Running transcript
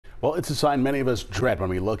Well, it's a sign many of us dread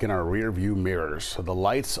when we look in our rear view mirrors, the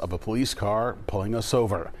lights of a police car pulling us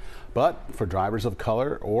over. But for drivers of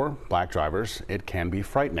color or black drivers, it can be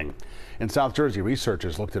frightening. In South Jersey,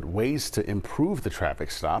 researchers looked at ways to improve the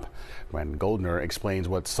traffic stop. When Goldner explains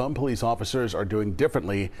what some police officers are doing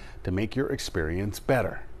differently to make your experience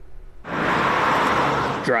better.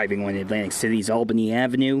 Driving on Atlantic City's Albany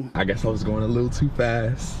Avenue, I guess I was going a little too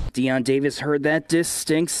fast. Deon Davis heard that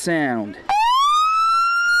distinct sound.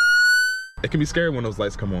 It can be scary when those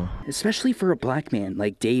lights come on. Especially for a black man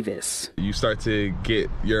like Davis. You start to get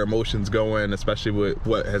your emotions going, especially with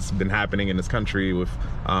what has been happening in this country with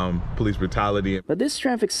police brutality. But this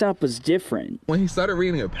traffic stop was different. When he started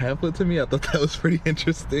reading a pamphlet to me, I thought that was pretty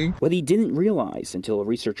interesting. What he didn't realize until a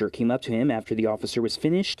researcher came up to him after the officer was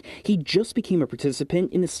finished, he just became a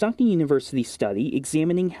participant in the Stockton University study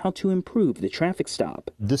examining how to improve the traffic stop.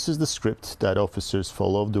 This is the script that officers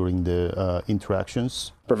follow during the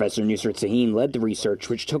interactions. Professor Nusrat Sahin led the research,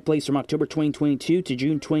 which took place from October 2022 to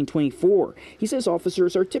June 2024. He says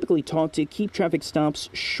officers are typically taught to keep traffic stops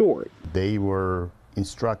short. They were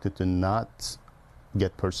instructed to not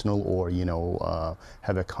get personal or,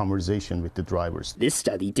 have a conversation with the drivers. This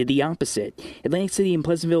study did the opposite. Atlantic City and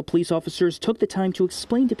Pleasantville police officers took the time to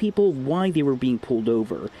explain to people why they were being pulled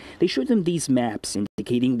over. They showed them these maps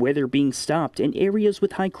indicating where they're being stopped and areas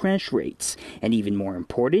with high crash rates. And even more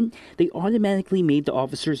important, they automatically made the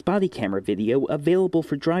officers' body camera video available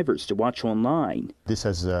for drivers to watch online. This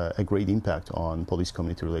has a great impact on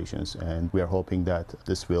police-community relations, and we are hoping that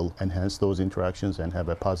this will enhance those interactions and have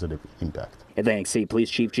a positive impact. Atlantic City Police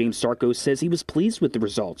Chief James Sarko says he was pleased with the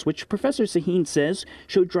results, which Professor Sahin says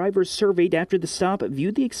showed drivers surveyed after the stop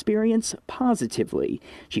viewed the experience positively.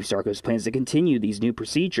 Chief Sarko plans to continue these new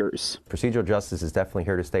procedures. Procedural justice is definitely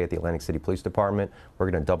here to stay at the Atlantic City Police Department.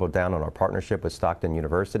 We're going to double down on our partnership with Stockton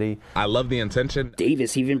University. I love the intention.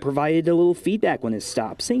 Davis even provided a little feedback on his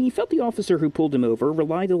stop, saying he felt the officer who pulled him over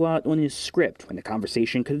relied a lot on his script when the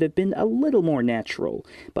conversation could have been a little more natural,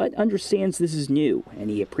 but understands this is new, and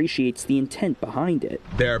he appreciates the intent behind it.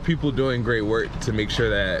 There are people doing great work to make sure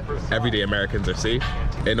that everyday Americans are safe.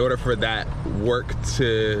 In order for that work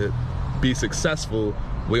to be successful,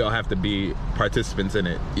 we all have to be participants in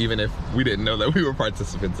it, even if we didn't know that we were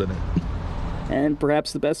participants in it. And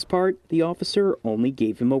perhaps the best part, the officer only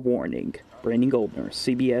gave him a warning. Brandon Goldner,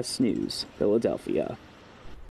 CBS News, Philadelphia.